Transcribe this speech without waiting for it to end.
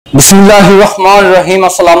बिस्मिल्लाहिर्रहमानिर्रहीम।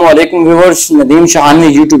 अस्सलाम वालेकुम व्यूअर्स, नदीम शाहानवी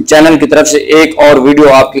यूट्यूब चैनल की तरफ से एक और वीडियो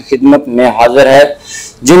आपकी खिदमत में हाजिर है।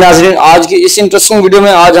 जी नाजरीन, आज की इस इंटरेस्टिंग वीडियो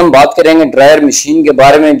में आज हम बात करेंगे ड्रायर मशीन के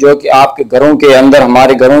बारे में, जो कि आपके घरों के अंदर,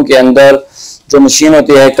 हमारे घरों के अंदर जो मशीन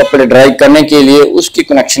होती है कपड़े ड्राई करने के लिए, उसकी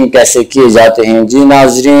कनेक्शन कैसे किए जाते हैं। जी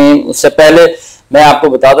नाजरीन, उससे पहले मैं आपको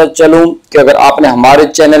बताता चलूं कि अगर आपने हमारे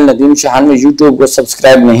चैनल नदीम शाहानवी यूट्यूब को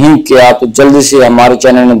सब्सक्राइब नहीं किया तो जल्दी से हमारे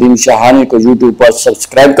चैनल नदीम शाहानवी को यूट्यूब पर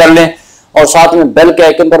सब्सक्राइब कर लें और साथ में बेल के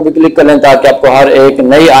आइकन पर भी क्लिक कर लें ताकि आपको हर एक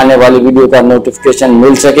नई आने वाली वीडियो का नोटिफिकेशन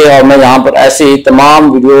मिल सके। और मैं यहाँ पर ऐसे ही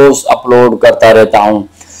तमाम वीडियोस अपलोड करता रहता हूँ।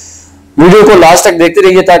 वीडियो को लास्ट तक देखते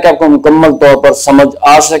रहिए ताकि आपको मुकम्मल तौर पर समझ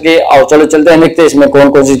आ सके। और चलो चलते हैं, देखते हैं इसमें कौन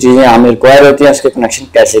कौन सी चीजें हमें रिक्वायर होती हैं, इसके कनेक्शन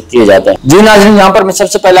कैसे किए जाते हैं। जी नाज़रीन, यहाँ पर मैं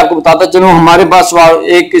सबसे पहले आपको बताता चलूं, हमारे पास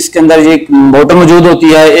एक इसके अंदर एक मोटर मौजूद होती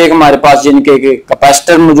है, एक हमारे पास जिनके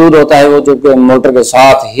कैपेसिटर मौजूद होता है, वो जो मोटर के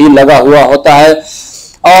साथ ही लगा हुआ होता है।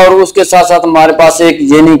 और उसके साथ साथ हमारे पास एक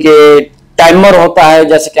यानी कि टाइमर होता है,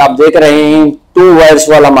 जैसे कि आप देख रहे हैं 2 वायर्स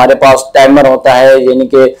वाला हमारे पास टाइमर होता है। यानी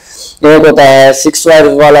कि एक होता है 6 वायर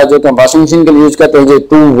वाला जो कि हम वॉशिंग मशीन के लिए यूज करते हैं, जो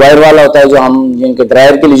 2 वायर वाला होता है जो हम जिनके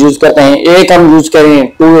ड्रायर के लिए यूज करते हैं। एक हम यूज करें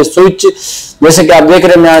 2 वे स्विच, जैसे कि आप देख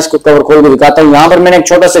रहे हैं। मैं इसको कवर खोल के दिखाता हूँ। यहाँ पर मैंने एक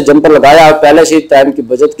छोटा सा जंपर लगाया है पहले से टाइम की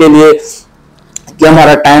बचत के लिए, कि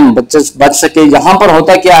हमारा टाइम बच सके। यहाँ पर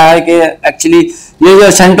होता क्या है कि एक्चुअली ये जो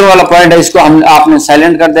सेंटर वाला पॉइंट है इसको आपने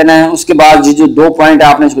साइलेंट कर देना है। उसके बाद ये जो 2 पॉइंट है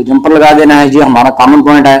आपने इसको जंपर लगा देना है। ये हमारा कॉमन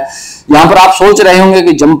पॉइंट है। यहाँ पर आप सोच रहे होंगे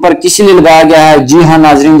कि जंपर किस लिए लगाया गया है। जी हाँ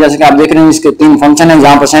नाजरीन, जैसे कि आप देख रहे हैं इसके 3 फंक्शन है।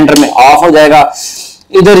 यहाँ पर सेंटर में ऑफ हो जाएगा,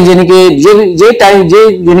 इधर यानी कि ये टाइम ये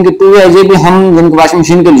यानी कि 2 है, ये भी हम यानी वाशिंग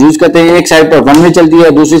मशीन के लिए यूज करते हैं। एक साइड पर 1 वे चलती है,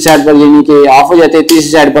 दूसरी साइड पर यानी कि ऑफ हो जाते हैं, तीसरी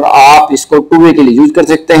साइड पर आप इसको 2 वे के लिए यूज कर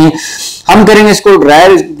सकते हैं। हम करेंगे इसको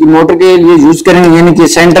ड्रायर की मोटर के लिए यूज करेंगे, यानी कि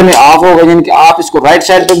सेंटर में ऑफ होगा, यानी कि आप इसको राइट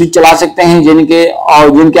साइड पर भी चला सकते हैं। यानी कि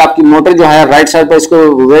और यानी कि आपकी मोटर जो है राइट साइड पर इसको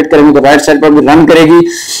रोटेट करेंगे तो राइट साइड पर भी रन करेगी।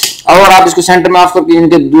 और आप इसको सेंटर में ऑफ करके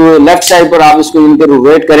इनके लेफ्ट साइड पर आप इसको इनके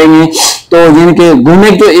रोटेट करेंगे तो यानी कि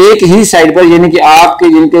घूमे तो एक ही साइड पर, यानी कि आपके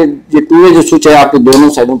जिनके ये 2 वे जो स्विच है आपके दोनों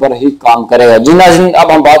साइडों पर ही काम करेगा। जी नाज़रीन,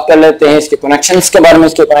 अब हम बात कर लेते हैं इसके कनेक्शंस के बारे में,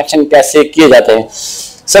 इसके कनेक्शन कैसे किए जाते हैं।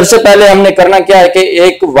 सबसे पहले हमने करना क्या है कि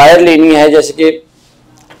एक वायर लेनी है, जैसे कि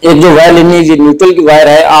एक जो वायर लेनी है ये न्यूट्रल की वायर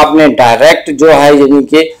है। आपने डायरेक्ट जो है यानी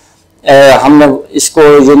कि हमने इसको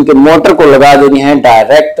जिनके मोटर को लगा देनी है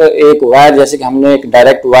डायरेक्ट एक वायर, जैसे कि हमने एक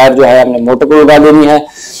डायरेक्ट वायर जो है हमने मोटर को लगा देनी है।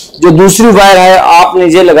 जो दूसरी वायर है आपने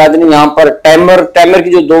ये लगा देनी यहाँ पर टाइमर की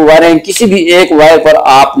जो 2 वायर हैं किसी भी एक वायर पर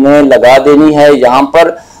आपने लगा देनी है। यहाँ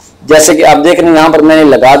पर जैसे कि आप देख रहे हैं यहाँ पर मैंने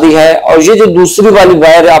लगा दी है। और ये जो दूसरी वाली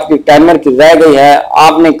वायर आपकी टाइमर की रह गई है,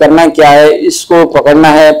 आपने करना क्या है, इसको पकड़ना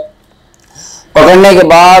है। पकड़ने के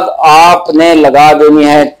बाद आपने लगा देनी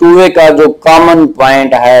है 2 वे का जो कॉमन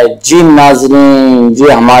पॉइंट है। जी नाज़रीन,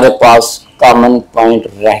 ये हमारे पास कॉमन पॉइंट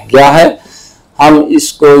रह गया है, हम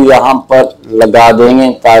इसको यहाँ पर लगा देंगे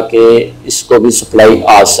ताकि इसको भी सप्लाई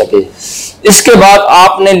आ सके। इसके बाद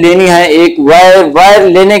आपने लेनी है एक वायर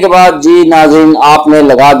लेने के बाद जी नाज़रीन आपने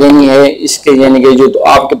लगा देनी है इसके यानी कि जो तो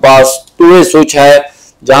आपके पास 2 वे स्विच है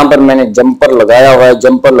जहां पर मैंने जंपर लगाया हुआ है।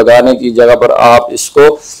 जंपर लगाने की जगह पर आप इसको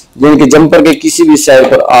यानी कि जंपर के किसी भी साइड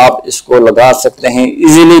पर आप इसको लगा सकते हैं।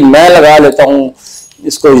 इजीली मैं लगा लेता हूं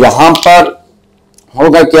इसको। यहाँ पर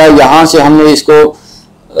होगा क्या, यहाँ से हमने इसको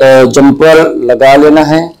जंपर लगा लेना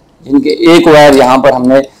है, जिनके एक वायर यहाँ पर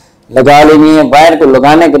हमने लगा लेनी है। वायर को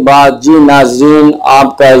लगाने के बाद जी नाज़रीन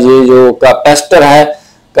आपका ये जो कैपेसिटर है,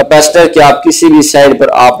 कैपेसिटर के आप किसी भी साइड पर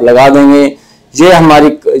आप लगा देंगे। ये हमारी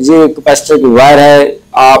ये कैपेसिटर की वायर है,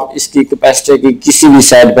 आप इसकी कैपेसिटर की किसी भी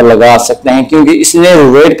साइड पर लगा सकते हैं क्योंकि इसने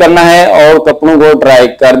रोटेट करना है और कपड़ों को ड्राई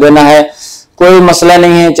कर देना है। कोई मसला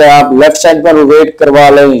नहीं है, चाहे आप लेफ्ट साइड पर रोटेट करवा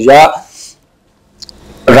लें या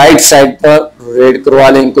राइट साइड पर रोटेट करवा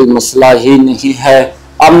लें, कोई मसला ही नहीं है।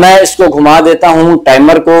 अब मैं इसको घुमा देता हूं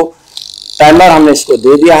टाइमर को। टाइमर हमने इसको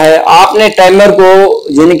दे दिया है। आपने टाइमर को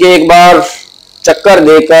यानी कि एक बार चक्कर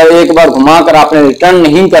देकर एक बार घुमाकर आपने रिटर्न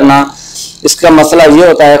नहीं करना। इसका मसला ये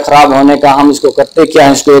होता है खराब होने का। हम इसको करते क्या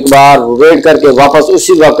है, इसको एक बार रोटेट करके वापस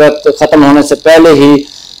उसी वक्त खत्म होने से पहले ही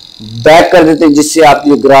बैक कर देते हैं, जिससे आप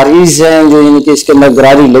ये गरारीज हैं जो यानी कि इसके अंदर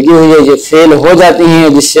गरारी लगी हुई है ये फेल हो जाती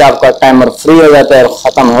हैं, जिससे आपका टाइमर फ्री हो जाता है और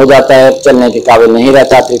खत्म हो जाता है, चलने के काबिल नहीं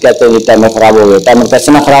रहता। फिर कहते हैं टाइमर खराब हो गया। टाइमर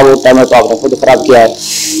कैसे ना खराब हो, टाइमर तो आपने खुद खराब किया है।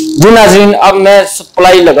 जी नाज़रीन, अब मैं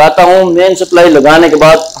सप्लाई लगाता हूँ। मेन सप्लाई लगाने के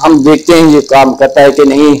बाद हम देखते हैं ये काम करता है कि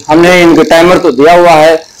नहीं। हमने इनके टाइमर तो दिया हुआ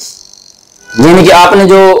है, यानी कि आपने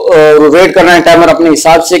जो रोटेट करना है टाइमर अपने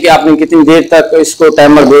हिसाब से कि आपने कितनी देर तक इसको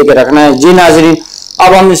टाइमर दे के रखना है। जी नाज़रीन,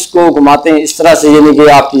 अब हम इसको घुमाते हैं इस तरह से, यानी कि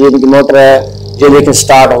आपकी यानी कि मोटर है ये देखिए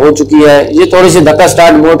स्टार्ट हो चुकी है। ये थोड़ी सी धक्का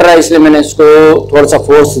स्टार्ट मोटर है, इसलिए मैंने इसको थोड़ा सा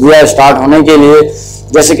फोर्स दिया है स्टार्ट होने के लिए।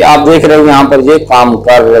 जैसे कि आप देख रहे हो यहाँ पर ये काम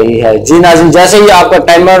कर रही है। जी नाज़रीन, जैसे ही आपका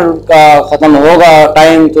टाइमर का खत्म होगा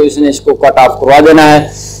टाइम, तो इसने इसको कट ऑफ करवा देना है।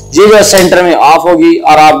 ये जो सेंटर में ऑफ होगी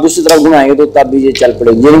और आप दूसरी तरफ घुमाएंगे तो तब भी ये चल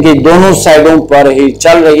पड़ेगी, यानी कि दोनों साइडों पर ही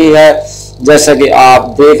चल रही है। जैसा कि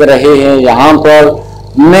आप देख रहे हैं यहाँ पर,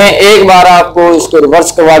 मैं एक बार आपको इसको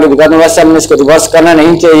रिवर्स करवा के दिखाता हूँ। वैसे हमने इसको रिवर्स करना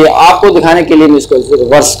नहीं चाहिए, आपको दिखाने के लिए मैं इसको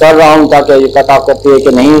रिवर्स कर रहा हूँ ताकि ये कट ऑफ करती है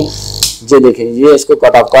कि नहीं। ये देखें, ये इसको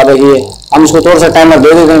कट ऑफ कर रही है। हम इसको थोड़ा सा टाइमर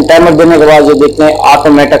दे देते हैं। टाइमर देने के बाद ये देखते हैं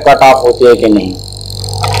ऑटोमेटिक कट ऑफ होती है कि नहीं।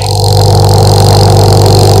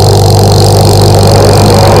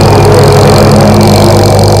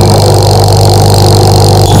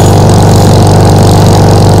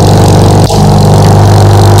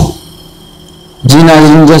 जी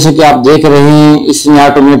नाज़रीन, जैसे कि आप देख रहे हैं इसने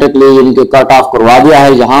ऑटोमेटिकली इनके कट ऑफ करवा दिया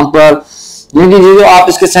है। यहाँ पर यानी कि जो आप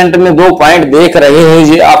इसके सेंटर में 2 पॉइंट देख रहे हैं,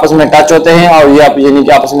 ये आपस में टच होते हैं और ये आप यानी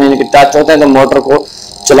कि आपस में टच होते हैं तो मोटर को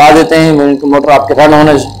चला देते हैं। मोटर आपके रन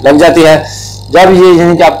होने लग जाती है। जब ये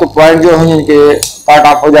यानी कि आपके पॉइंट जो है इनके कट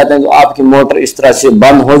ऑफ हो जाते हैं तो आपकी मोटर इस तरह से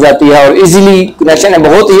बंद हो जाती है। और इजीली कनेक्शन है,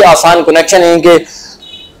 बहुत ही आसान कनेक्शन है कि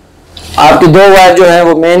आपकी 2 वायर जो है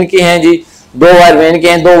वो मेन की हैं जी, 2 वायर मेन के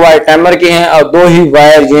हैं, 2 वायर टाइमर के हैं और 2 ही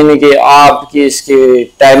वायर यानी कि आपकी इसके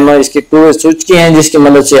टाइमर इसके 2 वे स्विच के हैं, जिसकी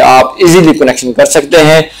मदद से आप इजीली कनेक्शन कर सकते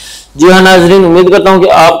हैं। जी हाँ नाज़रीन, उम्मीद करता हूं कि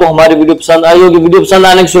आपको हमारी वीडियो पसंद आई होगी। वीडियो पसंद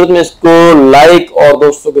आने की सूरत में इसको लाइक और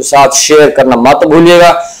दोस्तों के साथ शेयर करना मत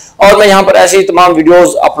भूलिएगा। और मैं यहाँ पर ऐसे ही तमाम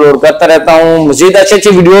वीडियोस अपलोड करता रहता हूँ। मजीद अच्छी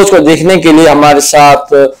वीडियोस को देखने के लिए हमारे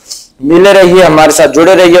साथ मिले रहिए, हमारे साथ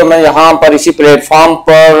जुड़े रहिए। मैं यहाँ पर इसी प्लेटफॉर्म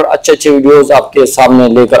पर अच्छे वीडियोस आपके सामने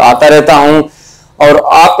लेकर आता रहता हूँ और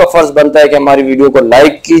आपका फर्ज बनता है कि हमारी वीडियो को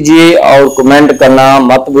लाइक कीजिए और कमेंट करना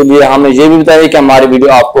मत भूलिए। हमें यह भी बताइए कि हमारी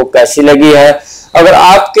वीडियो आपको कैसी लगी है। अगर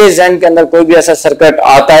आपके ज़हन के अंदर कोई भी ऐसा सर्किट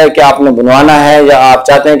आता है कि आपने बनवाना है या आप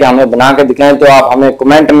चाहते हैं कि हमें बना के दिखाएं, तो आप हमें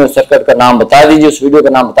कमेंट में उस सर्किट का नाम बता दीजिए, उस वीडियो का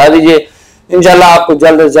नाम बता दीजिए। इंशाल्लाह आपको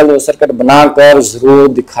जल्द से जल्द वो सर्किट बनाकर जरूर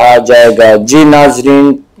दिखाया जाएगा। जी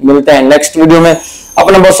नाज़रीन, मिलते हैं नेक्स्ट वीडियो में।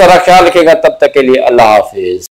 अपना बहुत सारा ख्याल रखिएगा। तब तक के लिए अल्लाह हाफिज।